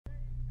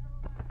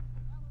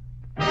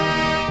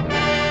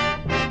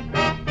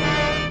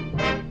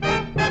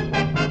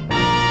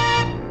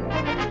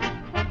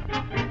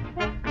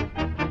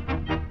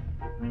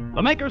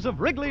The makers of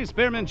Wrigley's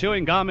Spearmint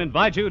Chewing Gum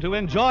invite you to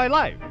enjoy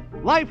life.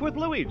 Life with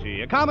Luigi,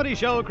 a comedy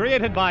show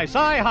created by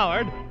Cy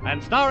Howard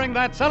and starring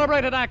that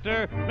celebrated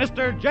actor,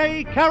 Mr.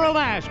 J. Carrol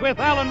Naish, with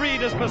Alan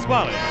Reed as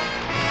Pasquale.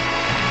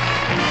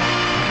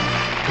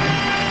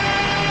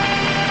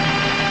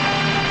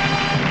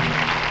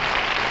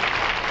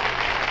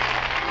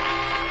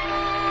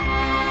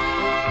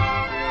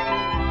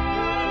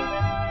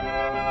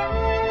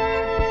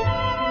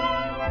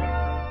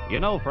 You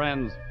know,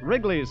 friends,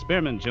 Wrigley's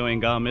Spearmint Chewing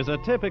Gum is a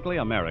typically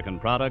American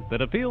product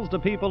that appeals to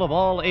people of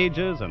all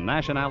ages and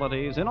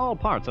nationalities in all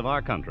parts of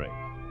our country.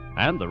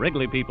 And the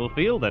Wrigley people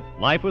feel that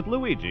Life with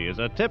Luigi is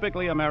a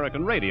typically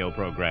American radio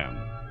program,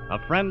 a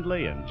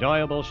friendly,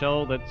 enjoyable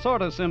show that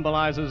sort of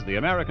symbolizes the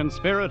American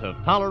spirit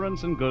of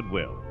tolerance and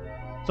goodwill.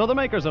 So the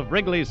makers of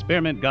Wrigley's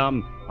Spearmint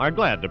Gum are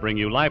glad to bring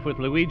you Life with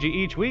Luigi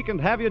each week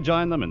and have you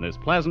join them in this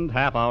pleasant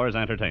half-hour's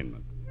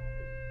entertainment.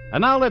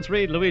 And now let's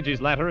read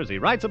Luigi's letter as he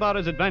writes about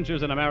his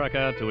adventures in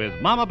America to his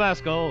Mama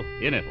Basco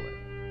in Italy.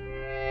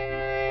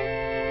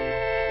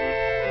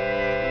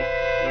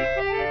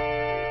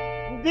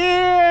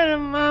 Dear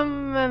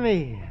Mamma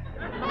Mia,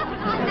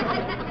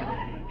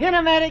 in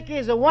America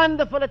is a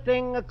wonderful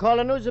thing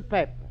called a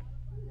newspaper.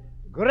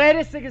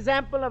 Greatest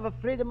example of a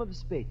freedom of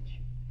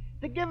speech.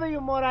 To give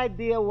you more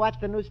idea what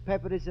the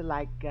newspaper is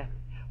like,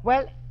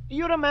 well,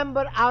 you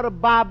remember our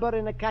barber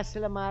in the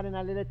Castellamare in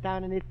a little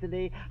town in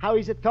Italy, how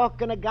he's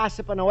talking a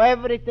gossip and know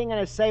everything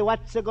and say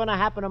what's going to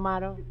happen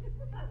tomorrow?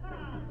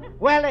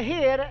 Well,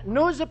 here,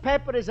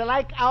 newspaper is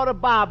like our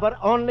barber,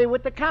 only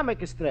with the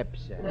comic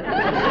strips.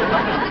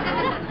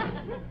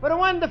 But a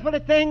wonderful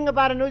thing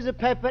about a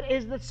newspaper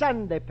is the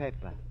Sunday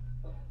paper.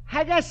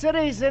 I guess the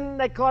reason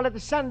they call it the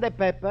Sunday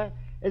paper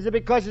is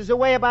because it's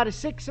weigh about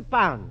 6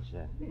 pounds.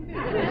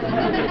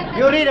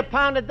 You read a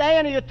pound a day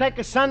and you take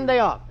a Sunday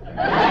off.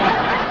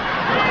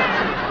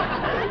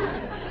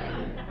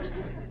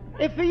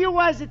 If you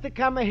was to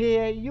come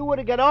here, you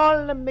would get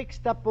all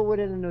mixed up with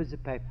the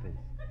newspapers.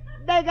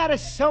 They got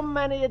so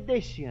many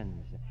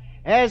editions.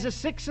 There's a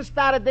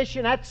 6-star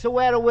edition, that's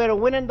where we're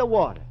winning the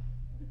war.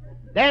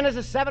 Then there's a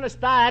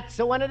 7-star, that's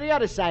when the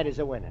other side is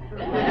winning.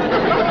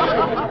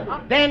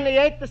 Then the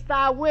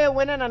 8-star, we're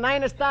winning, a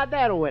 9-star,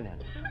 they're winning.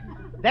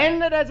 Then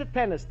there's a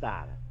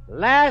 10-star,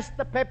 last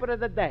the paper of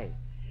the day.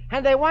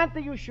 And they want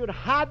that you should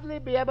hardly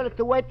be able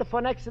to wait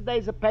for next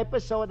day's paper,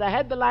 so the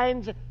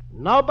headlines,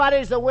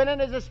 nobody's a winning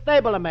is a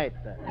stablemate.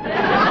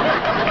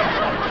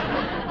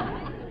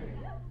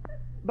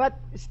 But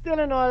still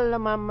in all,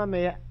 Mamma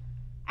Mia,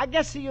 I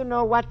guess you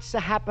know what's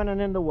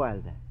happening in the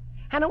world.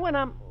 And when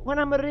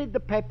I'm read the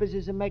papers,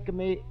 it's making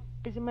me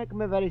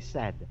very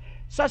sad.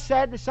 So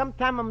sad that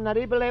sometimes I'm not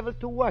even able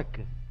to work.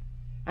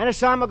 And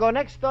so I'm going to go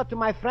next door to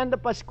my friend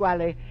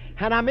Pasquale,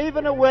 and I'm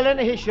even willing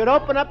he should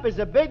open up his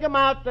big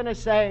mouth and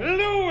say,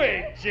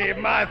 Luigi,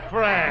 my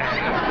friend.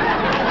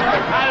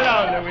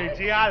 Hello,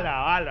 Luigi.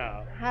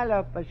 Hello.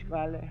 Hello,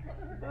 Pasquale.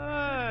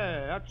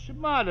 Hey, what's the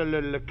matter,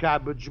 little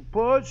cabbage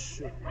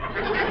puss?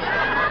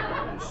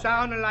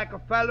 Sounding like a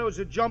fellow who's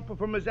jumping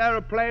from his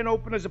airplane,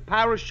 open his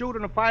parachute,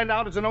 and find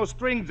out there's no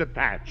strings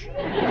attached.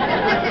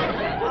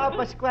 Oh,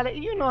 Pasquale,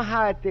 you know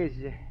how it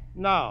is.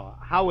 No,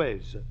 how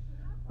is?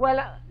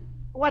 Well,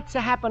 what's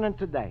happening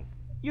today?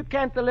 You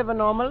can't live a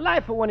normal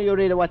life when you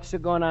read what's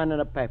going on in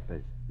the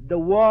papers. The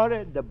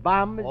war, the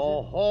bombs.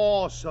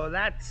 Oh, so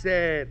that's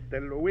it. The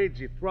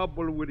Luigi,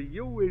 trouble with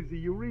you is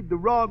you read the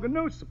wrong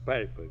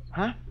newspapers.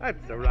 Huh?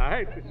 That's all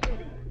right.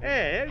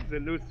 Hey, here's the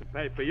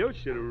newspaper you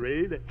should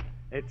read.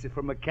 It's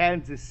from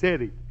Kansas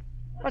City.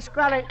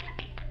 Pasquale,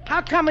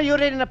 how come you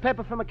reading a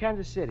paper from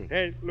Kansas City?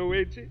 Hey,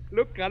 Luigi,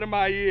 look out of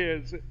my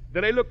ears.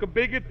 Do they look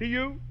bigger to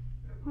you?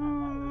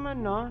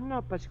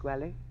 No,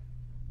 Pasquale.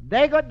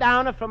 They go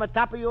down from the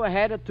top of your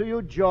head to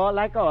your jaw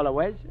like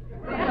always.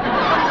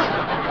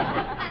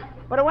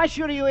 But why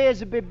should your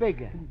ears be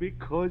bigger?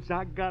 Because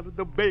I got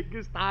the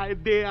biggest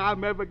idea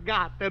I've ever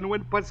got. And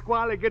when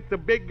Pasquale gets a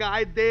big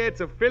idea, it's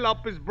to fill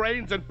up his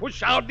brains and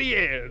push out the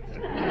ears.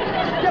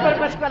 Yeah, but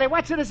Pasquale,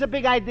 what's this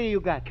big idea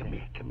you got? Come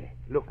here.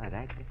 Look. All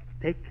right.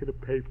 Take to the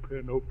paper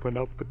and open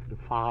up to the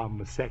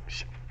farm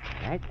section.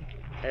 All right.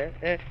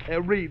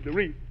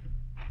 Read.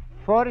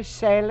 For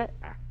sale,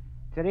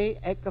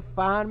 3-acre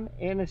farm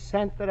in the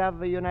center of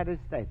the United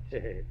States.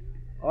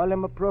 All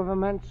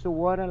improvements,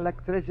 water,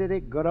 electricity,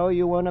 grow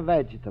your own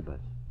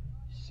vegetables.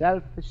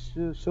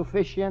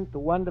 Self-sufficient,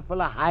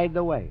 wonderful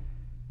hideaway.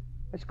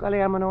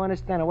 Pasquale, I'm going to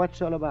understand what's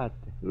all about.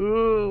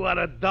 Ooh, what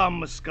a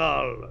dumb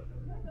skull.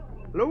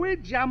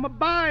 Luigi, I'm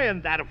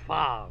buying that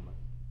farm.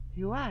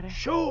 You are?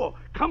 Sure.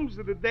 Comes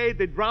to the day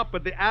they drop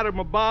the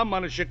atom bomb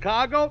on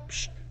Chicago.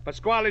 Psst,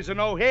 Pasquale's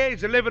here.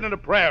 He's living in the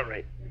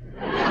prairie.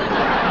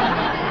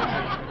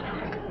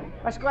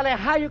 Pasquale,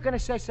 how you going to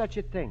say such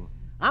a thing?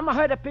 I'm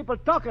heard of people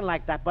talking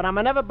like that, but I'm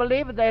never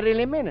believe they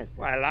really mean it.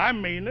 Well, I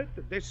mean it.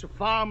 This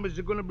farm is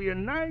going to be a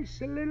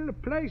nice little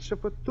place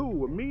for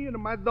two, me and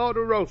my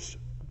daughter Rosa.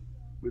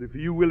 But if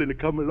you're willing to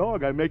come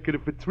along, I make it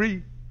for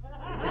 3.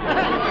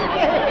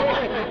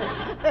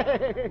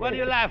 What are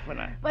you laughing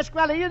at?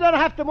 Pasquale, you don't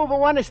have to move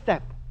one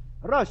step.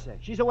 Rosa,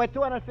 she's a weight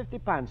 250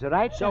 pounds, all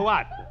right? So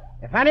what?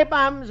 If any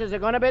bombs is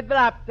going to be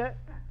dropped,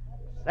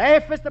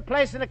 safest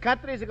place in the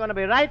country is going to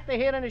be right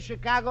here in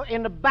Chicago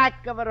in the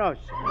back of a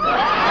Rosa.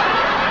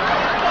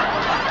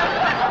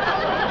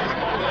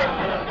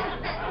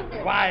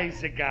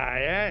 Wise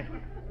guy, eh?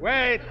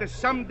 Wait,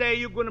 someday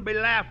you're going to be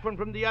laughing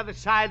from the other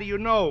side of your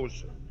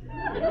nose.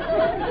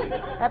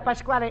 Hey,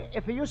 Pasquale,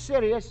 if you're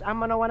serious, I'm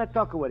going to want to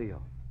talk with you.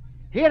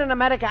 Here in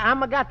America, I'm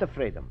got the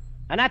freedom.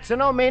 And that's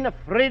no mean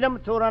freedom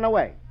to run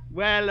away.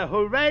 Well,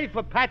 hooray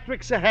for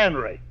Patrick Sir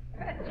Henry.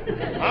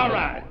 All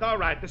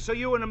right. So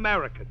you're an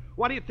American.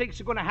 What do you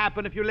think's going to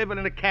happen if you're living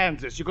in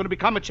Kansas? You're going to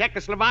become a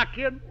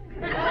Czechoslovakian?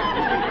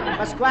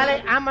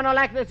 Pasquale, I'm going to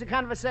like this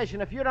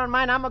conversation. If you don't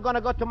mind, I'm going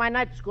to go to my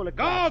night school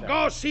class.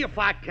 Go, see if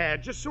I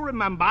can. Just so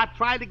remember, I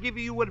try to give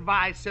you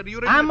advice. So you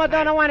I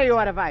don't want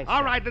your advice.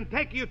 All right, then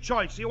take your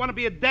choice. You want to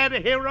be a dead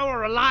hero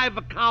or alive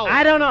a coward?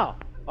 I don't know.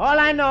 All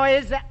I know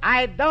is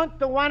I don't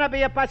want to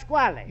be a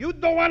Pasquale. You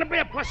don't want to be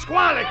a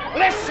Pasquale.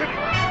 Listen.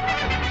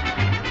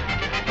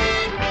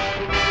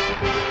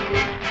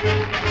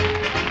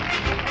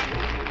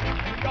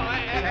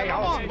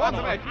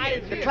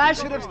 The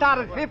class should have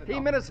started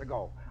 15 minutes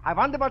ago. I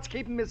wonder what's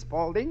keeping Miss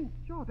Spaulding.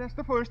 Sure, that's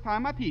the first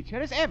time a teacher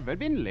has ever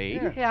been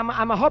late. Yeah,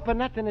 I'm hoping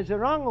nothing is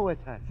wrong with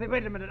her. Say,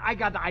 wait a minute. I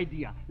got the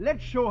idea.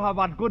 Let's show her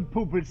what good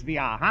pupils we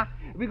are, huh?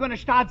 We're going to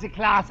start the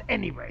class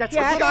anyway. That's a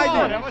good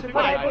idea. That's a good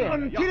idea.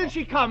 Until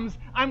she comes,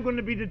 I'm going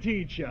to be the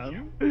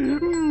teacher.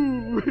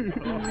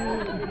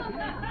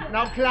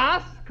 Now,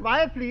 class,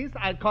 quiet, please.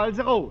 I'll call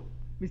the roll.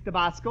 Mr.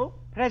 Basco?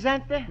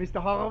 Presente.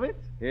 Mr.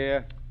 Horowitz?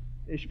 Here.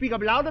 Speak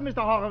up louder,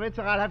 Mr. Horowitz,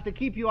 or I'll have to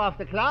keep you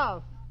after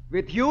class.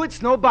 With you,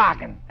 it's no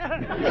bargain.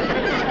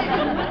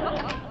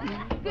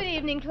 Good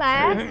evening,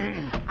 class.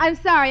 I'm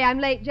sorry I'm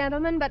late,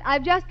 gentlemen, but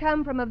I've just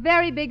come from a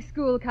very big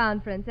school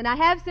conference, and I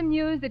have some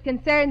news that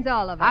concerns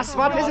all of us.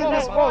 What is it,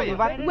 Miss Spaulding?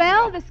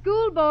 Well, the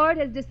school board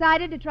has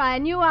decided to try a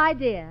new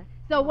idea.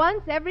 So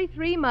once every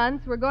 3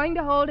 months, we're going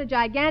to hold a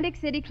gigantic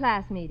city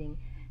class meeting.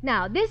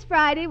 Now, this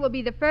Friday will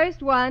be the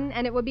first one,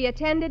 and it will be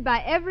attended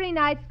by every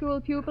night school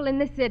pupil in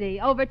the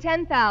city, over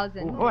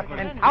 10,000. What,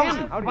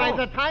 10,000? By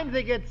the time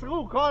they get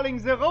through calling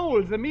the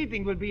roll, the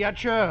meeting will be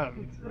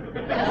adjourned.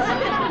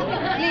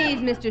 Please,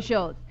 Mr.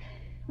 Schultz.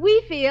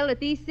 We feel that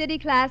these city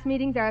class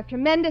meetings are of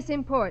tremendous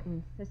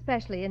importance,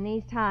 especially in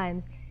these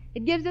times.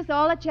 It gives us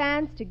all a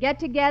chance to get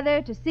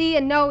together, to see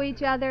and know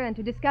each other, and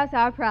to discuss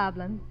our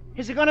problems.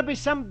 Is there going to be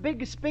some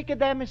big speaker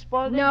there, Miss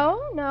Spaulding?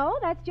 No,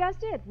 that's just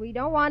it. We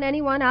don't want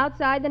anyone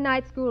outside the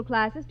night school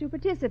classes to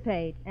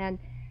participate. And,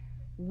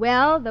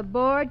 well, the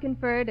board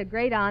conferred a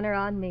great honor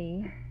on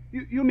me.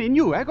 You mean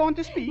you are going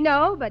to speak?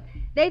 No, but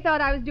they thought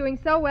I was doing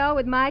so well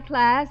with my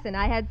class and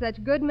I had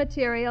such good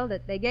material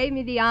that they gave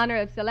me the honor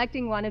of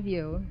selecting one of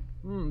you.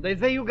 They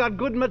say you got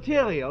good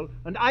material,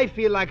 and I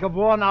feel like a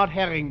worn-out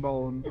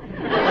herringbone.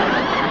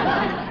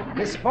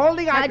 Miss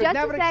Spaulding, I could just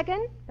never... a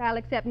second. I'll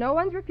accept no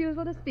one's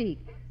refusal to speak.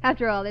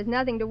 After all, there's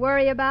nothing to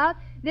worry about.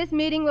 This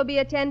meeting will be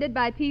attended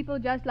by people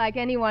just like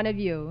any one of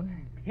you.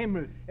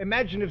 Himmel,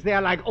 imagine if they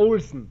are like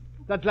Olsen.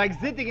 That's like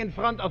sitting in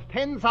front of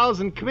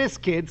 10,000 quiz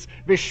kids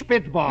with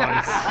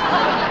spitballs.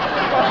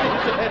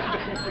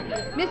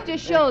 Mr.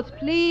 Schultz,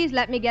 please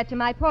let me get to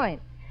my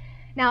point.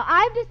 Now,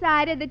 I've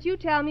decided that you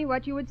tell me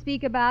what you would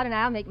speak about, and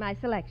I'll make my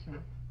selection.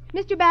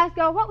 Mr.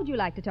 Basco, what would you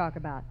like to talk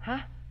about? Huh?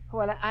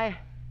 Well,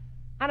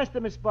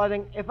 honestly, Miss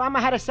Spaulding, if I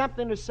had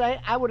something to say,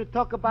 I would have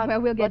talked about...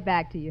 Well, we'll get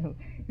back to you.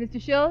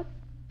 Mr. Schultz?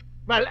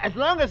 Well, as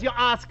long as you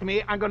ask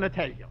me, I'm going to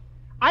tell you.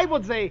 I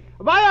would say,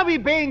 why are we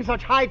paying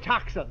such high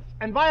taxes?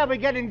 And why are we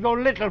getting so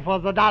little for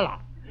the dollar?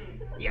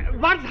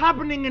 What's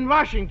happening in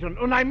Washington?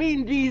 And I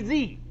mean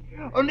D.C.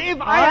 And if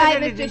I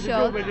had anything to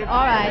do with it,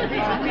 all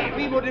right.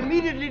 we would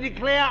immediately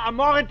declare a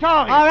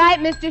moratorium. All right,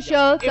 Mr.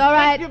 Schultz, all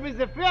right. Effective is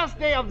the first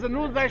day of the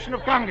new session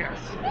of Congress.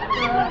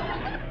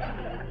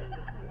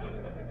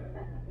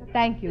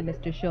 Thank you,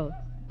 Mr. Schultz.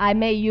 I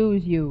may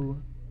use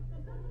you.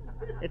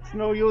 It's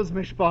no use,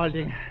 Miss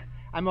Spaulding.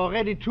 I'm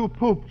already too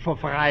pooped for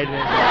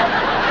Friday.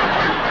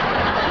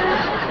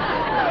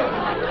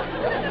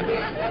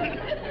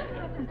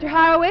 Mr.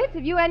 Horowitz,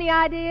 have you any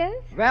ideas?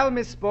 Well,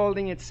 Miss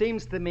Spaulding, it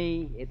seems to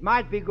me it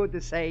might be good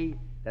to say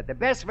that the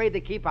best way to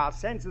keep our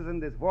senses in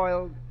this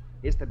world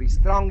is to be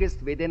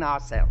strongest within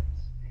ourselves,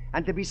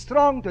 and to be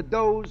strong to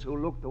those who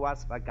look to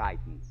us for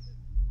guidance,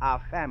 our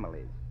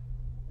families.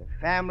 The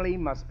family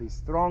must be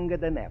stronger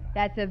than ever.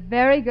 That's a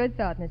very good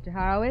thought, Mr.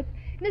 Horowitz.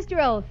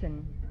 Mr.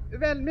 Olson.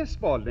 Well, Miss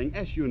Spaulding,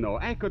 as you know,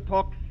 I could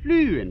talk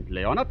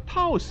fluently on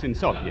 1,000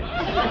 subjects.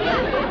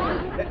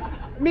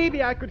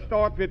 Maybe I could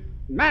start with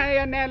my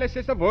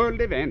analysis of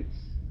world events.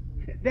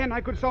 Then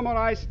I could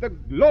summarize the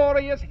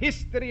glorious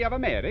history of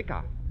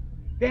America.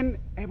 Then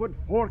I would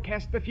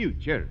forecast the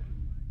future.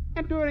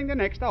 And during the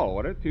next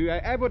hour or two,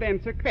 I would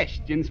answer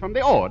questions from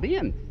the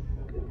audience.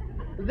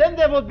 Then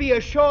there would be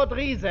a short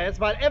recess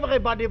while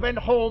everybody went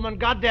home and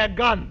got their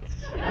guns.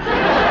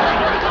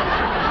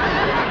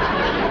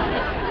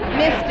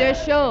 Mr.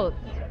 Schultz.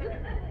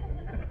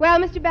 Well,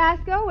 Mr.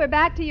 Basco, we're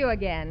back to you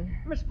again.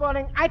 Miss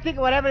Spaulding, I think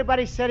what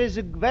everybody said is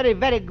very,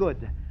 very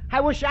good. I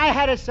wish I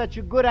had such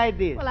a good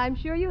idea. Well, I'm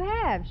sure you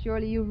have.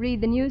 Surely you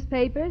read the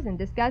newspapers and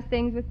discuss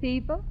things with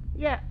people.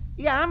 Yeah,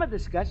 I'm a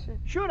discusser.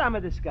 Sure, I'm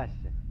a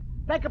discusser.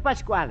 Take a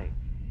Pasquale.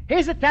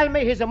 He's a tell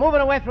me he's a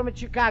moving away from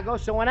Chicago,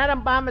 so when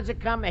atom bombers a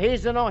come,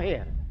 he's a no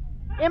here.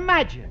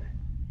 Imagine.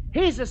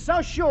 He's a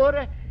so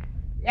sure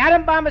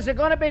atom bombers are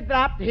going to be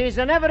dropped, he's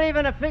a never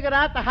even a figured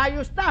out how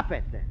you stop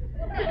it.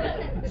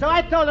 So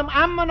I told him,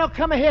 I'm going to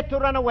come here to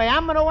run away.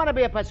 I'm going to want to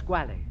be a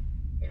Pasquale.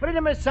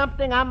 Freedom is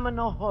something I'm going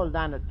to hold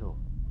on to.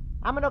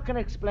 I'm not going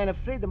to explain a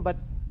freedom, but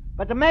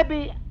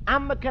maybe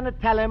I'm going to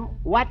tell him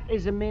what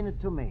is it mean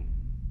to me.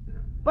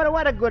 But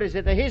what a good is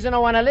it? He's going to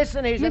want to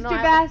listen. He's Mr.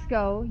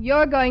 Basco,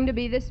 you're going to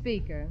be the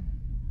speaker.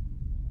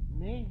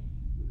 Me?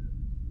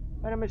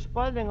 But Miss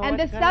Spaulding, and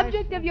the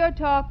subject of your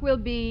talk will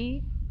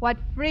be what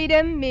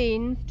freedom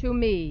means to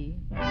me.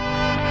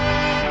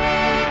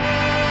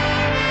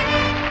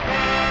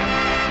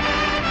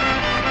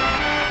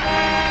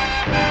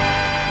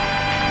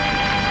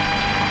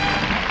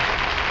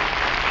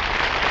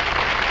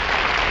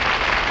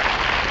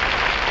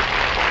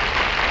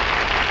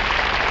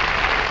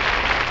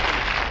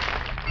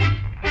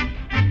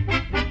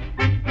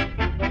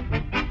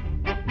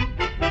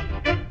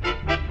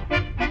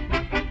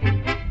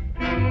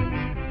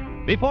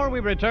 Before we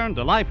return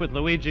to Life with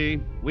Luigi,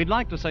 we'd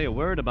like to say a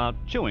word about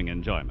chewing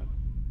enjoyment.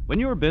 When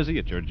you're busy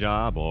at your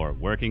job or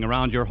working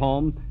around your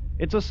home,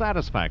 it's a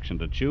satisfaction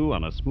to chew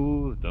on a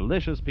smooth,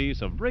 delicious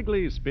piece of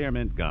Wrigley's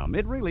Spearmint Gum.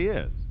 It really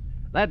is.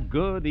 That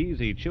good,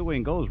 easy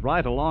chewing goes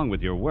right along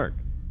with your work,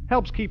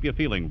 helps keep you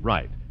feeling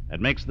right,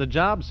 and makes the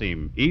job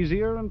seem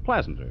easier and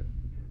pleasanter.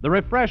 The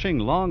refreshing,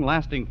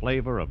 long-lasting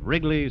flavor of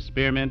Wrigley's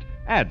Spearmint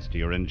adds to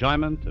your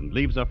enjoyment and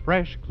leaves a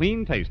fresh,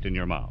 clean taste in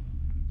your mouth.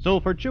 So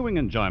for chewing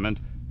enjoyment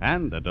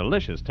and a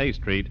delicious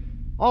taste treat,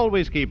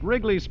 always keep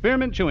Wrigley's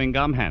Spearmint Chewing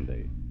Gum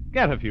handy.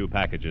 Get a few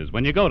packages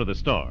when you go to the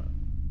store.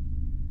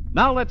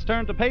 Now let's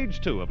turn to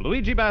page 2 of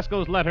Luigi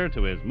Basco's letter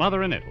to his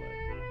mother in Italy.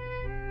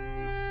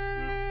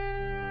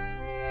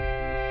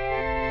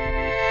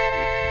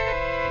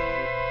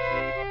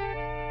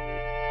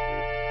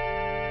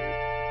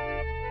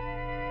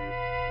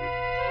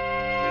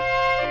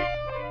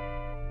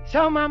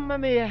 So, Mamma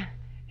Mia,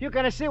 you're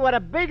going to see what a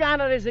big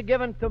honor is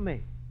given to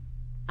me.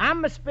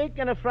 I'm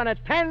speaking in front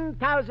of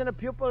 10,000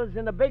 pupils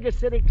in the biggest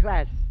city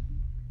class,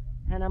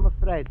 and I'm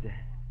afraid.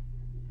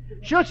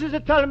 Schultz has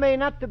told me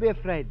not to be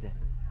afraid.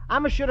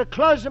 I'm sure to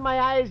close my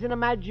eyes and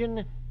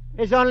imagine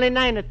there's only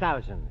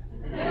 9,000.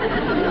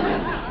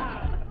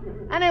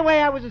 Anyway,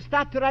 I was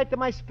start to write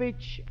my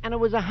speech, and it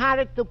was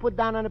hard to put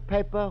down on the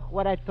paper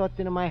what I thought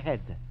in my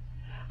head.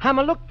 I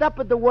looked up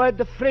at the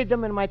word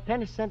freedom in my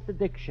 10-cent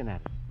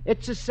dictionary.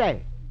 It's a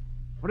say,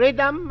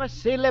 freedom,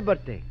 see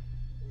liberty.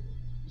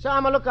 So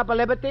I'm going to look up a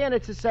liberty, and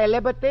it's to say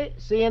liberty,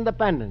 see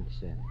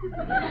independence.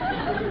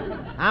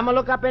 I'm going to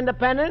look up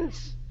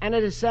independence, and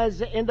it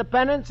says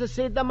independence,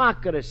 see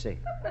democracy.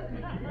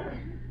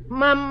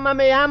 Mamma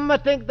mia, I'm going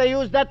to think they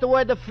use that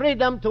word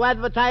freedom to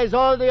advertise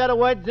all the other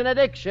words in a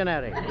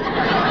dictionary.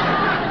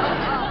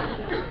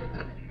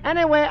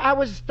 Anyway, I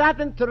was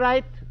starting to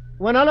write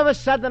when all of a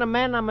sudden a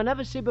man I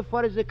never see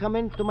before as they come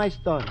into my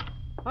store.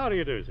 How do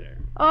you do, sir?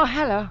 Oh,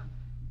 hello.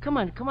 Come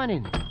on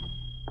in.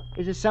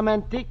 Is it some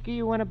antique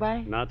you want to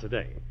buy? Not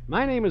today.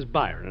 My name is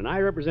Byron, and I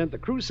represent the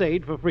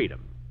Crusade for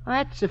Freedom. Oh,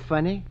 that's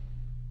funny.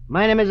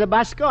 My name is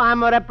Basco. I'm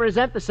going to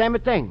represent the same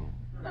thing.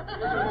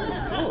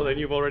 Oh, then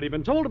you've already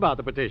been told about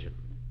the petition.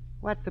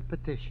 What the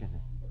petition?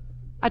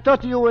 I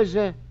thought you was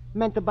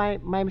meant to buy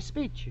my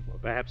speech. Well,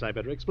 perhaps I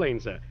better explain,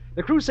 sir.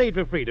 The Crusade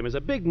for Freedom is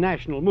a big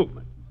national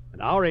movement,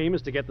 and our aim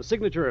is to get the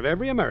signature of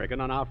every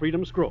American on our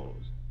freedom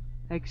scrolls.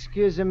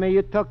 Excuse me,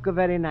 you talk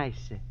very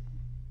nice.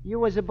 You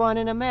was born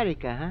in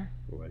America, huh?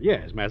 Well,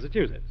 yes,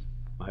 Massachusetts.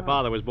 My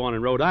father was born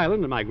in Rhode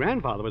Island, and my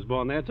grandfather was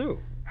born there, too.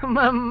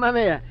 Mamma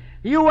mia.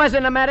 You was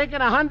an American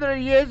 100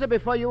 years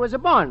before you was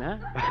born, huh?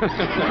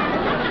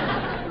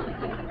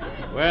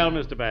 Well,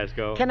 Mr.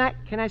 Basco. Can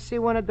I see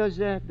one of those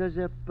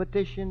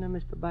petition,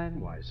 Mr.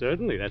 Byron? Why,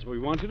 certainly. That's what we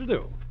want you to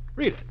do.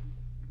 Read it.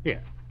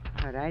 Here.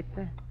 All right.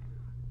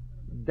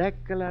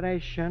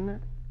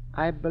 Declaration,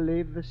 I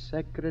believe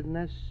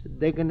sacredness,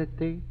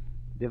 dignity,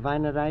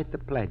 divine right to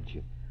pledge.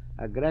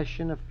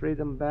 Aggression of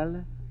Freedom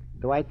Bell,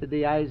 Dwight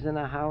D.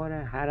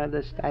 Eisenhower, Harold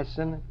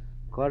Stassen,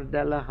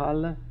 Cordella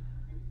Hall.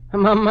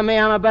 Mamma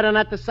mia, I'm better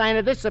not to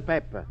sign this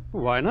paper.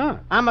 Why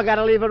not? I'm got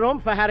to leave a room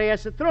for Harry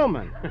S.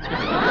 Truman.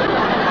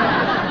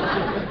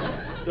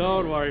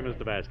 Don't worry,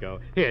 Mr. Basco.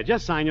 Here,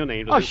 just sign your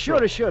name to Oh,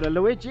 this sure,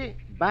 Luigi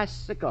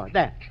Basco.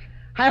 There.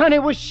 I only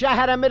wish I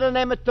had a middle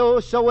name or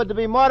two, so it would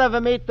be more of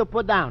a me to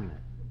put down.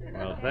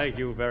 Well, thank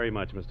you very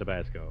much, Mr.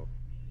 Basco.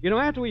 You know,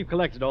 after we've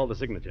collected all the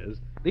signatures,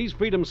 these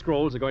freedom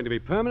scrolls are going to be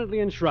permanently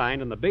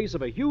enshrined in the base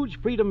of a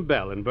huge freedom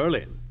bell in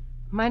Berlin.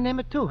 My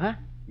name too, huh?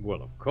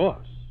 Well, of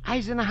course.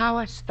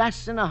 Eisenhower,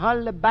 Stassen,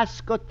 Hall,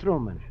 Basco,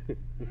 Truman.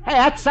 Hey,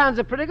 that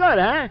sounds pretty good,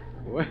 huh?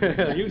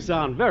 Well, you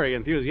sound very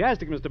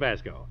enthusiastic, Mr.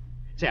 Basco.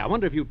 Say, I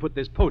wonder if you'd put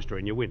this poster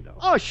in your window.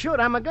 Oh, sure,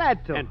 I'm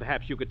glad to. And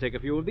perhaps you could take a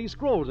few of these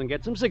scrolls and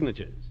get some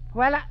signatures.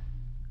 Well,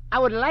 I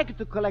would like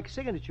to collect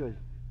signatures.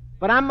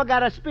 But I'm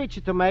got a speech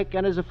to make,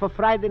 and it's for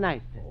Friday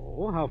night.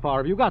 Oh, how far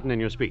have you gotten in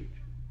your speech?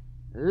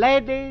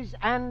 Ladies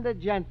and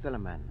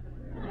gentlemen,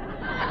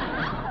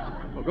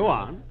 Well, go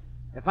on.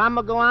 if I'm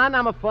go on,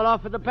 I'm fall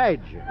off of the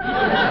page.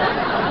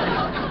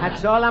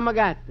 That's all I'm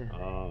got.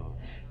 Oh.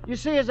 You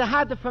see, it's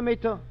hard for me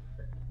to...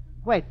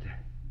 Wait.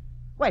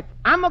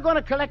 I'm going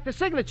to collect the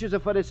signatures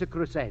for this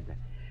crusade.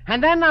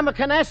 And then I'm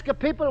going to ask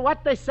people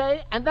what they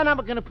say, and then I'm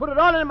going to put it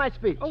all in my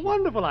speech. A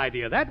wonderful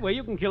idea. That way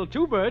you can kill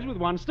two birds with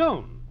one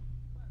stone.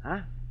 Huh?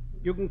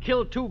 You can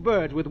kill two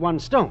birds with one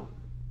stone.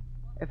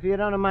 If you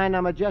don't mind,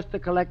 I'm just to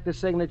collect the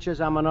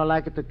signatures. I'm not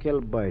like it to kill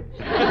birds.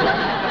 Oh,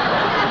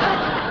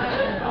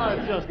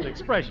 it's just an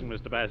expression,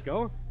 Mr.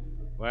 Basco.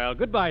 Well,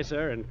 goodbye,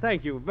 sir, and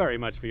thank you very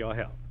much for your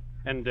help.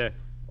 And,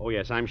 oh,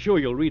 yes, I'm sure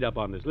you'll read up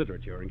on this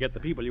literature and get the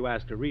people you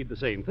ask to read the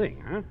same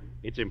thing, huh?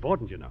 It's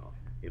important, you know.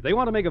 If they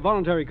want to make a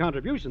voluntary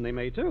contribution, they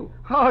may, too.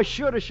 Oh,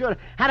 sure.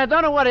 And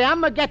don't worry,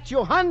 I'm going to get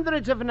you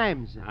hundreds of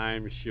names.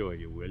 I'm sure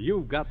you will.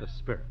 You've got the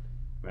spirit.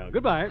 Well,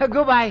 goodbye.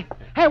 Goodbye.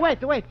 Hey,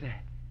 wait.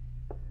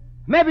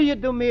 Maybe you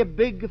do me a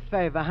big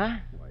favor, huh?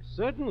 Why,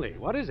 certainly.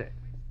 What is it?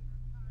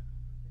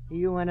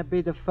 You want to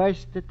be the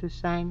first to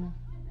sign?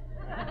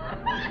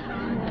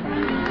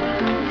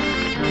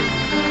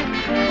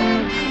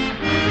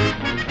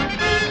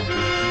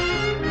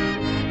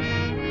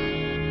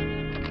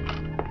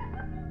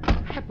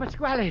 Hey,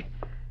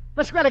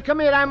 Pasquale, come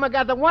here. I've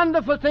got a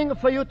wonderful thing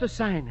for you to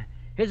sign.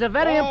 It's a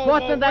very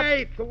important...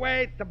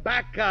 Wait, to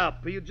back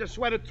up. You just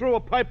went through a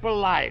purple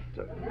light.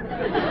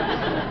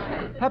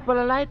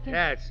 Purple light?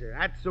 Yes,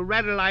 that's a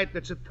red light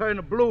that's a turn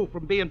of blue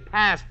from being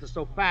passed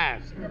so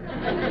fast.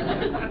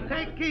 Now,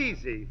 take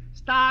easy.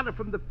 Start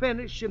from the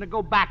finish and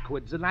go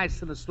backwards,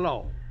 nice and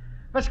slow.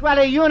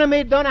 Pasquale, you and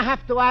me don't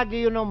have to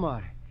argue no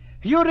more.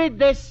 You read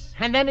this,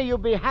 and then you'll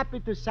be happy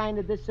to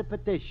sign this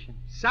petition.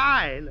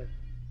 Sign?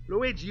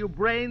 Luigi, you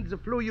brains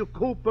flew you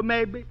Cooper,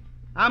 maybe?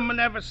 I'm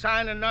never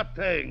signing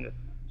nothing.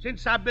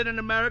 Since I've been in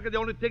America, the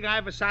only thing I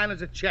ever sign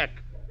is a check.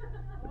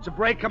 It's a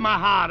break of my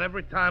heart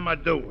every time I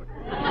do it.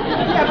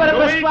 Yeah, but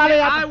Luigi, Pasquale...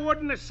 I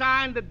wouldn't have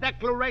signed the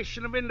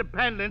Declaration of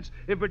Independence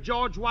if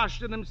George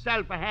Washington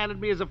himself had handed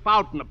me as a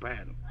fountain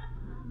pen.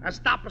 Now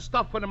stop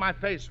stuffing in my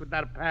face with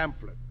that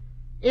pamphlet.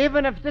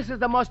 Even if this is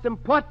the most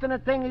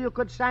important thing you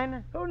could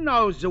sign? Who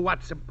knows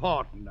what's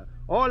important?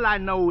 All I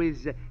know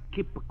is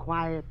keep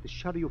quiet,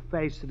 shut your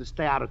face, and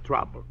stay out of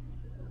trouble.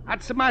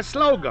 That's my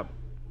slogan,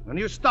 and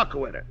you stuck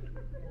with it.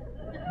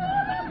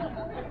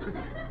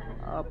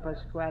 Oh,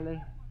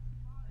 Pasquale,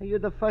 you're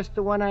the first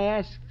one I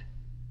asked,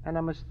 and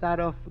I'm going to start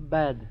off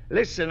bad.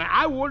 Listen,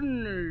 I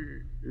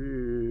wouldn't...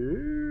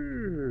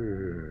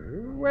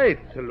 Wait,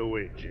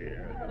 Luigi.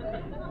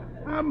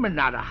 I'm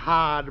not a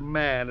hard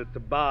man to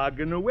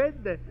bargain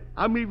with.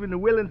 I'm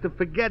even willing to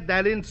forget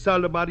that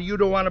insult about you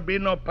don't want to be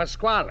no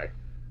Pasquale.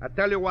 I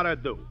tell you what I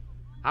do.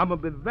 I'm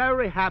going to be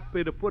very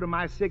happy to put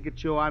my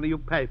signature on your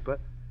paper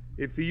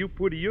if you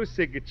put your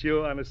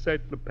signature on a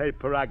certain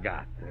paper I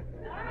got.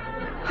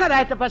 All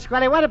right,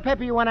 Pasquale, what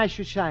paper you want I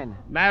should sign?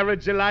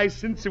 Marriage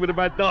license with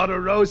my daughter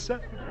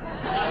Rosa.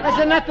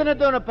 There's nothing to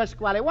do,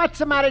 Pasquale. What's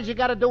the marriage you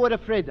got to do with the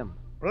freedom?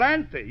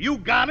 Plenty. You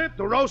got it.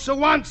 The Rosa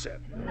wants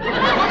it.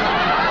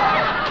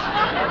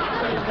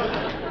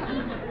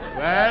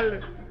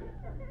 Well,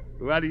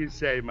 what do you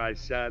say, my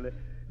son?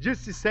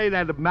 Just to say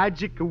that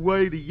magic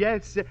word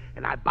yes,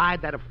 and I buy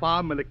that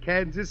farm in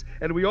Kansas,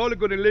 and we all are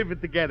going to live it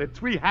together.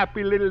 3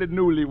 happy little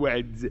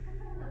newlyweds.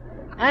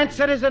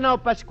 Answer is a no,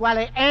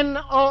 Pasquale.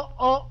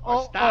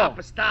 N-O-O-O-O.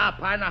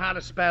 Stop. I know how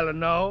to spell a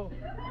no.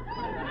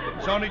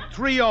 It's only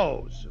 3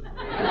 O's.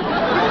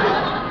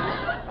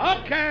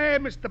 Okay,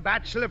 Mr.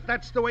 Batchelor, if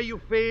that's the way you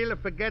feel,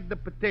 forget the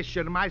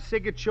petition. My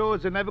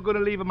signatures are never going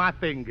to leave my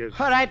fingers.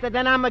 All right,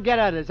 then I'm going to get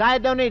others. I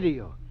don't need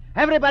you.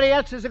 Everybody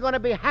else is going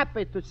to be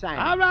happy to sign.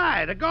 All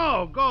right,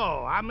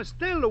 go. I'm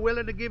still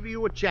willing to give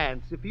you a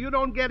chance. If you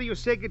don't get your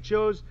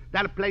signatures,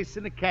 that place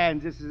in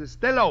Kansas is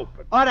still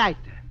open. All right.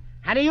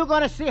 And you're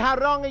going to see how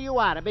wrong you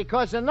are,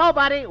 because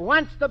nobody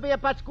wants to be a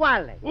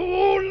Pasquale.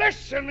 Oh,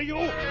 listen,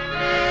 you...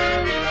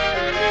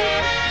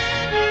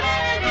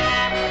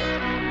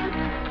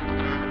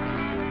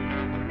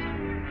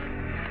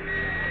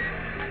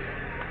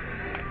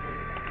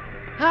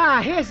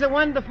 Here's a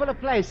wonderful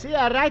place.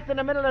 Here, right in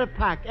the middle of the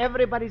park.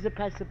 Everybody's a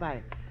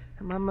passerby.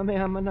 Mamma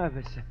mia, I'm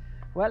nervous.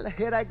 Well,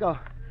 here I go.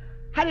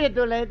 How do you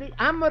do, lady?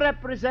 I'm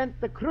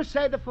represent the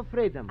Crusade for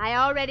Freedom. I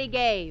already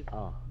gave.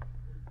 Oh.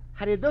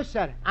 How do you do,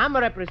 sir? I'm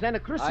represent the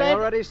Crusade... I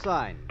already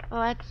signed.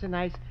 Oh, that's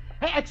nice.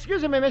 Hey,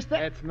 excuse me, mister.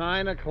 It's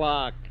 9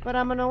 o'clock. But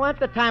I'm gonna want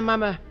the time,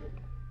 Mama.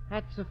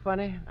 That's so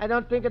funny. I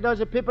don't think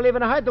those people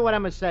even heard what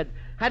I said.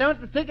 I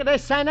don't think they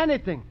sign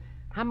anything.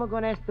 I'm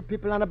going to ask the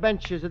people on the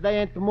benches if they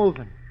ain't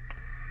moving.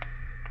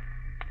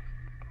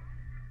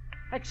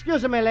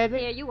 Excuse me, lady.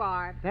 Here you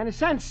are. Any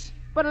sense?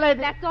 But, lady...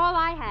 That's all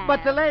I have.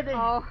 But the lady...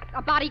 Oh,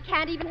 a body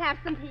can't even have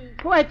some peace.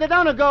 Wait, they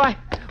don't go.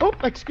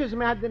 Excuse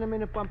me, I didn't mean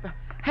to bump her.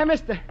 Hey,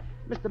 mister,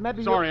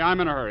 maybe Sorry, I'm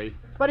in a hurry.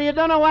 But you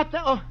don't know what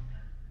to... Oh,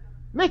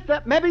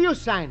 mister, maybe you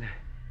sign.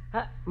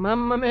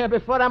 Mamma mia,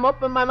 before I'm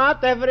open my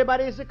mouth,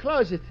 everybody's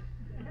close it.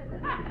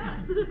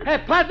 Hey,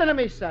 pardon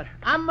me, sir.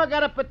 I'm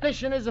got a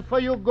petition is for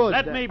you good.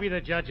 Let me be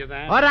the judge of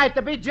that. All right,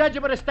 to be judge,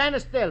 but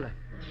stand still.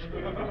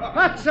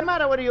 What's the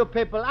matter with you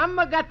people? I'm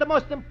got the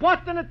most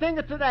important thing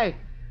today.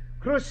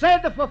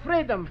 Crusade for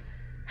freedom.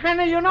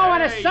 And you know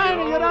when I sign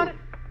it, you don't...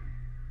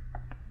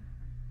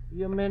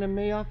 You meaning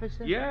me,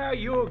 officer? Yeah,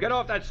 you. Get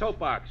off that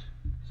soapbox.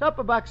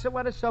 Soapbox?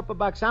 What is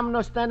soapbox? I'm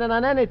not standing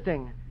on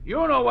anything.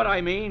 You know what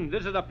I mean.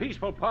 This is a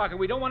peaceful park, and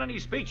we don't want any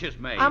speeches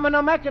made. I'm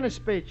not making a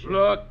speech.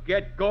 Look,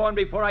 get going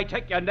before I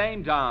take your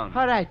name down.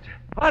 All right.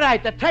 All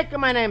right, take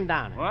my name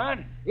down. What?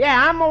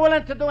 Yeah, I'm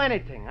willing to do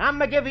anything. I'm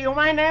going to give you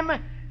my name,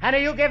 and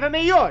you give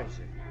me yours.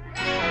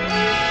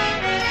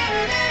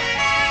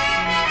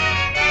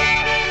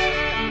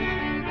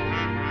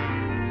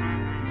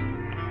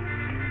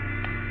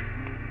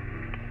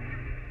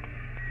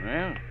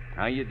 Well,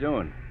 how you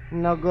doing?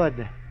 No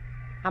good.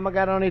 I'm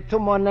got only 2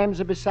 more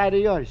names beside of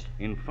yours.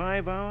 In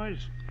 5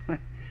 hours? Well,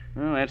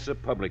 that's the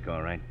public,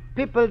 all right.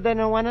 People, they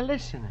don't want to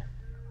listen.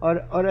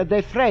 Or they're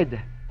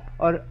afraid.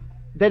 Or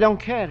they don't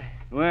care.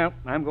 Well,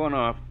 I'm going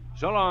off.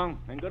 So long,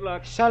 and good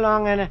luck. So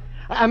long, and...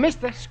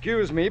 mister...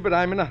 Excuse me, but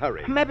I'm in a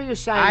hurry. Maybe you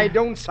sign... I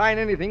don't sign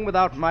anything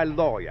without my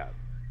lawyer.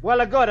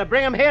 Well, good.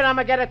 Bring him here. I'm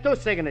going to get 2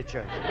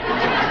 signatures.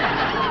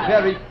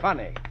 Very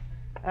funny.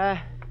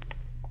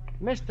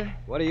 Mister...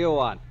 What do you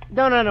want?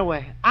 Don't run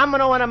away. I'm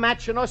no want to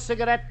match, no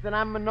cigarette, and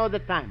I'm know the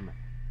time.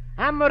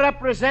 I'm a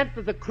represent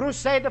the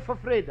Crusade for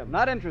freedom.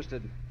 Not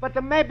interested.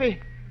 But maybe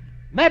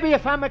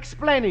if I'm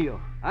explaining you.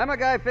 I'm a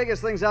guy who figures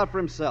things out for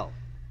himself.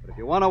 But if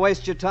you want to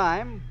waste your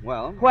time,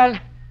 well... Well,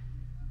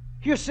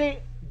 you see,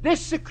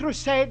 this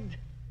crusade...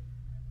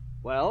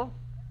 Well?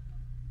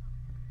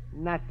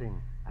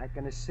 Nothing. I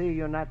can see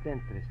you're not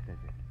interested.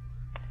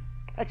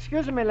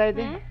 Excuse me,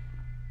 lady. Huh?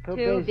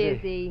 Too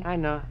busy. I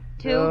know.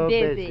 Too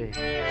busy.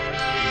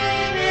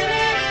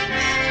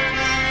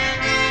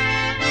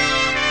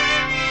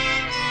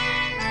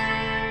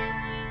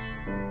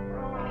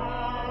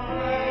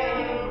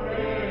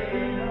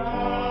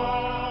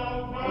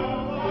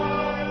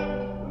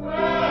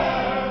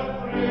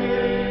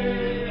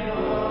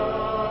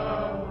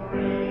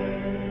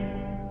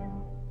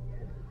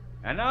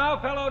 And now,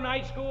 fellow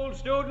night school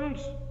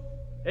students,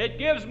 it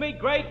gives me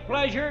great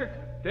pleasure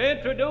to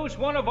introduce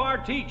one of our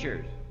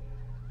teachers,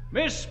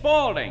 Miss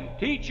Spaulding,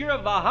 teacher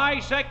of the High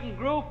Second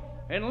Group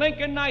in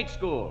Lincoln Night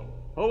School,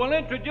 who will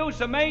introduce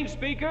the main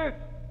speaker,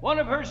 one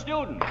of her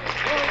students.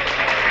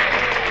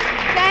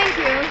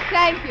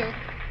 Thank you.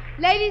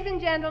 Ladies and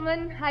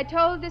gentlemen, I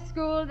told the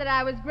school that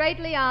I was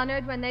greatly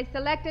honored when they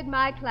selected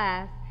my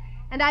class,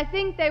 and I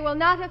think they will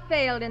not have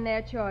failed in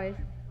their choice,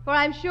 for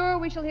I'm sure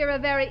we shall hear a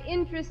very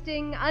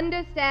interesting,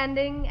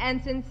 understanding,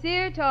 and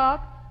sincere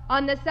talk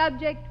on the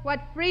subject, What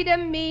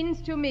Freedom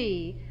Means to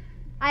Me.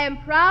 I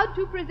am proud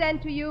to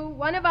present to you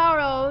one of our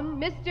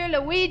own, Mr.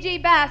 Luigi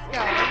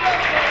Basco.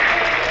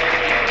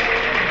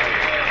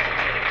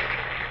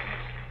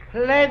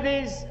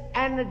 Ladies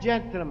and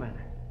gentlemen,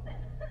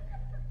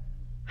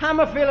 I'm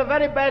feel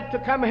very bad to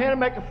come here and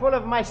make a fool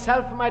of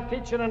myself, my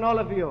teacher, and all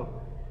of you.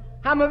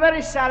 I'm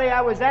very sorry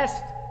I was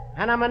asked,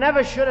 and I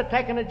never should have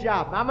taken a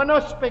job. I'm a no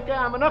speaker,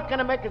 I'm not going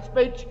to make a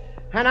speech,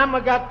 and I'm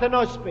got to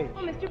no speech.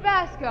 Oh, Mr.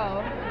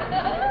 Basco.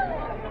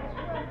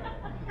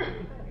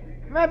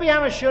 Maybe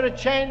I should have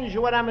changed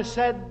what I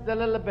said a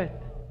little bit.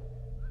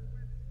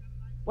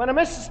 When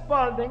Mrs.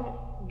 Spaulding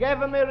gave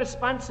me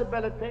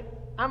responsibility,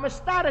 I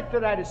started to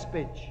write a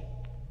speech.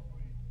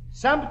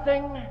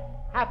 Something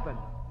happened,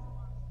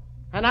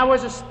 and I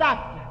was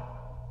stopped.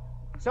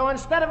 So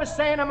instead of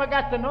saying I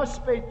got to no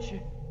speech,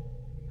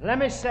 let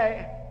me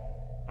say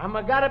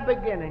I got a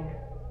beginning,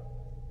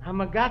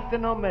 I got to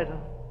no middle,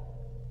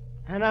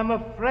 and I'm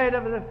afraid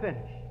of the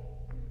finish.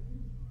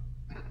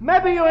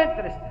 Maybe you're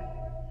interested.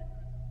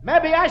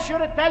 Maybe I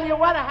should have tell you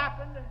what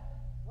happened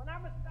when I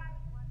was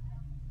starting.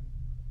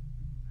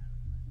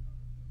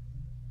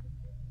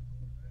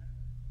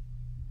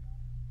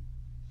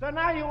 So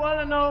now you want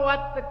to know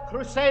what the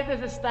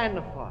Crusaders is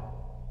standing for.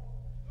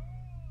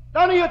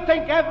 Don't you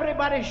think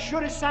everybody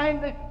should have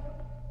signed it?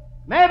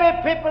 Maybe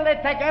people, they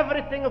take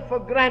everything for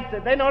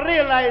granted. They don't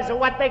realize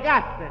what they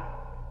got.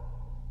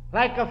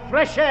 Like a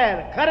fresh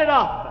air, cut it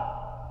off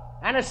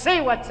and see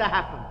what's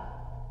happened.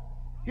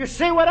 You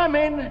see what I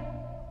mean?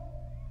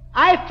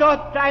 I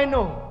thought I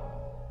knew.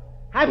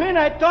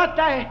 I thought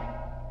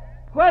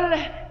well,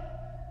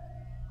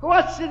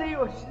 what's the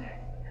use?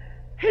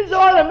 It's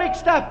all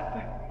mixed up.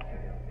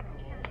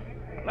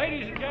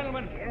 Ladies and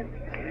gentlemen.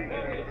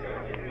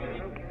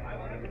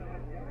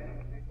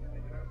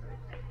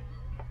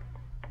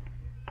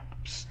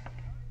 Psst,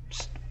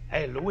 psst.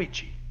 Hey,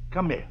 Luigi,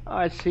 come here. Oh,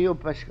 I see you,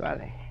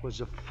 Pasquale. It was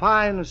a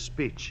fine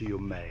speech you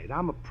made.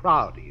 I'm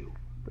proud of you.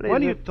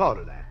 When you thought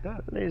of that, huh?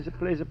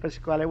 Please,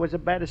 Pasquale. It was a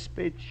bad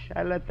speech.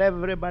 I let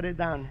everybody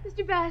down.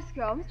 Mr.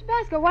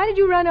 Basco, why did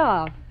you run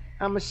off?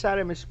 I'm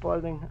sorry, Miss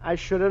Spaulding. I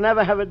should have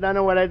never have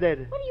done what I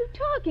did. What are you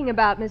talking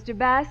about, Mr.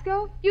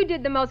 Basco? You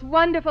did the most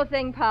wonderful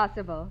thing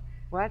possible.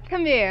 What?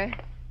 Come here.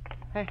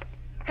 Hey,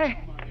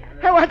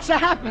 what's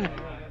happening?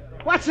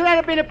 What's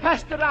that being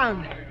passed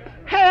around?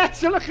 Hey,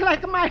 that's looking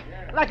like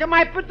Like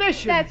my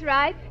petition. That's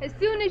right. As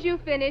soon as you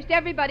finished,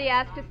 everybody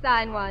asked to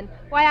sign one.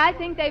 Why, I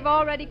think they've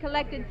already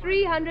collected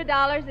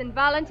 $300 in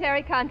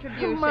voluntary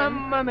contributions.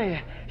 Mamma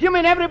mia. You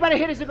mean everybody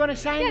here is going to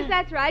sign Yes, it?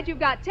 that's right. You've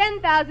got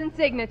 10,000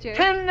 signatures.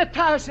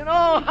 10,000.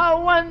 Oh,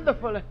 how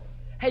wonderful.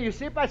 Hey, you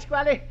see,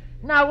 Pasquale?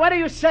 Now, what do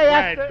you say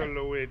Right, after...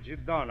 Luigi,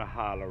 don't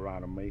holler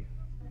on me.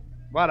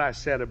 What I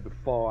said it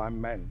before, I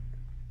meant.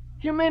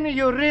 You mean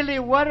you really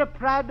were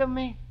proud of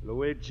me?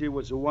 Luigi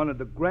was one of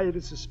the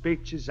greatest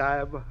speeches I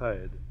ever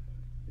heard.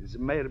 It's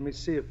made me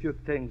see a few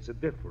things are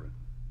different.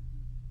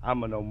 I'm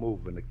no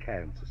moving to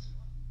Kansas.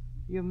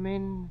 You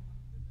mean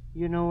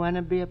you don't want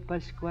to be a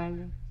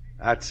Pasquale?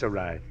 That's all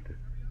right.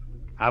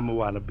 I'm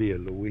want to be a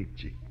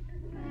Luigi.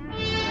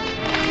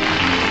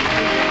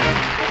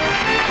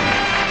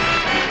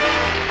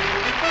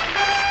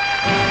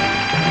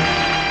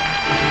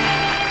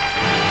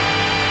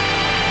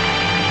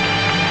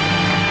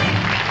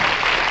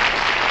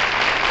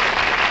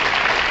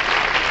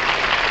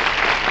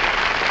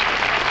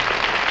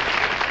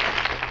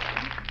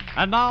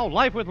 And now,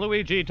 Life with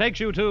Luigi takes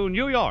you to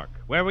New York,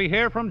 where we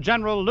hear from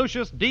General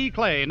Lucius D.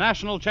 Clay,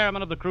 National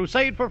Chairman of the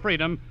Crusade for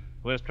Freedom,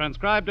 who has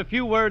transcribed a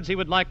few words he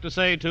would like to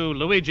say to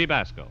Luigi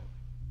Basco.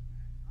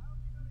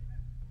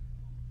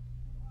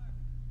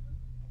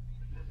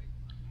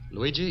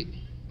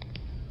 Luigi,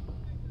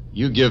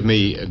 you give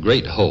me a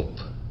great hope,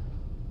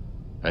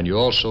 and you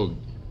also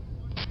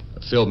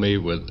fill me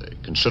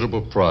with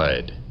considerable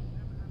pride.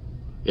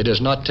 It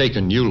has not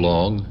taken you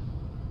long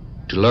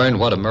to learn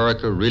what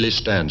America really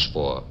stands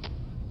for.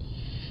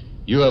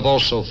 You have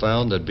also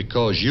found that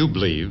because you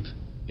believe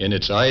in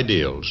its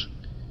ideals,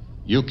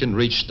 you can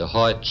reach the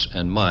hearts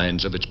and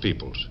minds of its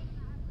peoples.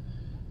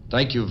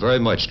 Thank you very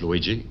much,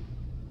 Luigi,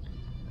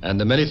 and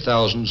the many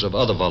thousands of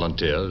other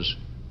volunteers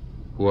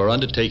who are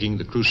undertaking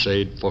the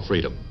crusade for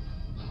freedom.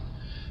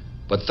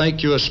 But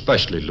thank you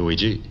especially,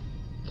 Luigi,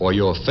 for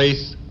your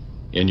faith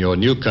in your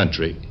new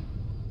country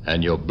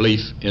and your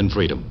belief in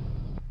freedom.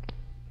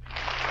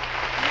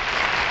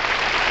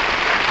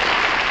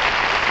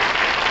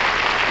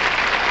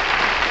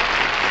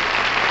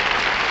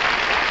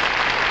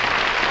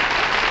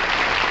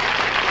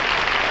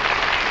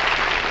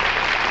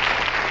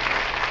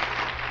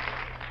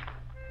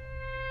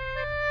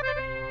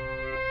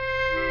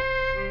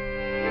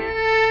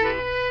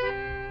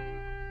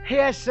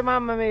 Yes,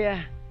 Mamma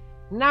Mia.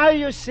 Now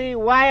you see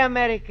why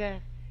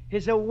America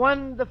is a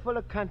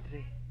wonderful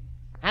country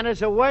and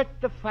is worth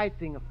the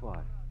fighting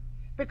for.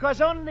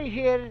 Because only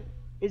here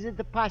is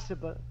it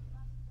possible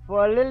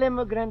for a little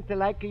immigrant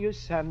like you,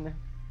 son,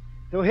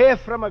 to hear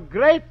from a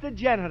great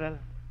general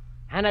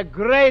and a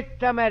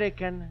great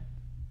American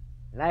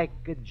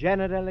like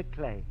General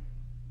Clay.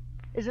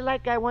 It's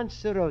like I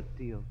once wrote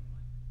to you.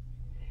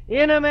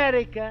 In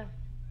America,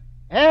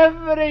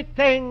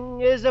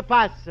 everything is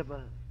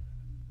possible.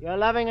 Your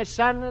loving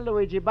son,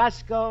 Luigi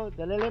Basco,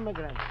 the little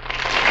immigrant.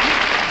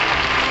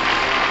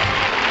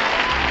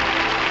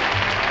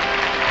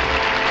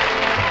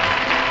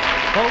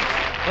 Folks,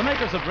 the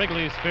makers of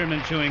Wrigley's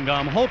Spearmint Chewing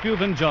Gum hope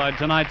you've enjoyed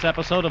tonight's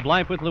episode of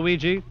Life with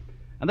Luigi,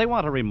 and they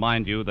want to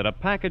remind you that a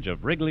package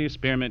of Wrigley's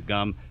Spearmint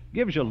Gum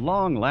gives you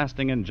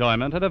long-lasting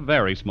enjoyment at a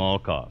very small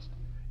cost.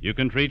 You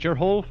can treat your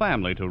whole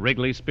family to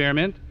Wrigley's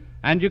Spearmint,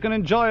 and you can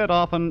enjoy it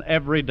often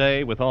every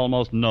day with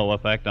almost no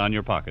effect on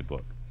your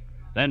pocketbook.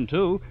 Then,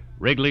 too,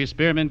 Wrigley's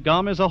Spearmint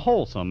Gum is a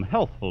wholesome,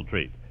 healthful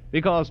treat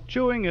because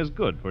chewing is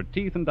good for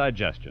teeth and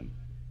digestion.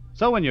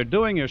 So when you're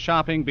doing your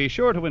shopping, be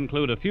sure to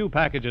include a few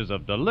packages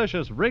of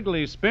delicious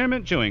Wrigley's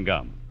Spearmint Chewing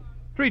Gum.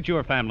 Treat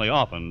your family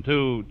often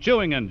to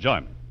chewing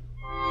enjoyment.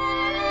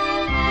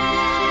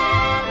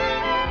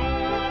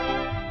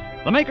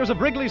 The makers of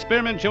Wrigley's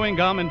Spearmint Chewing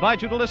Gum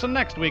invite you to listen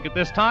next week at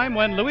this time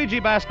when Luigi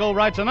Basco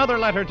writes another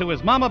letter to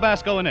his Mama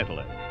Basco in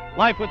Italy.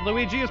 Life with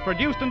Luigi is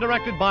produced and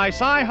directed by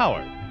Cy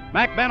Howard.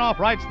 Mac Benoff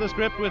writes the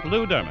script with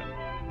Lou Dermott.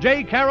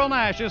 J. Carroll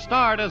Nash is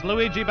starred as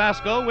Luigi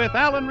Basco with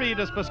Alan Reed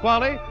as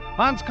Pasquale,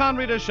 Hans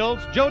Conried as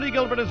Schultz, Jody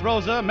Gilbert as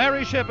Rosa,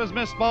 Mary Shipp as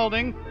Miss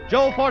Spaulding,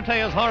 Joe Forte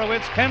as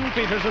Horowitz, Ken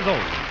Peters as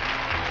Olsen.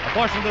 A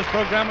portion of this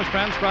program was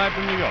transcribed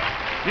from New York.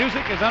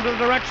 Music is under the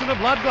direction of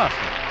Lud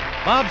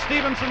Gluskin. Bob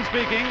Stevenson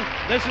speaking.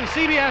 This is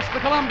CBS, the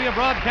Columbia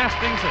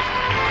Broadcasting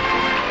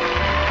System.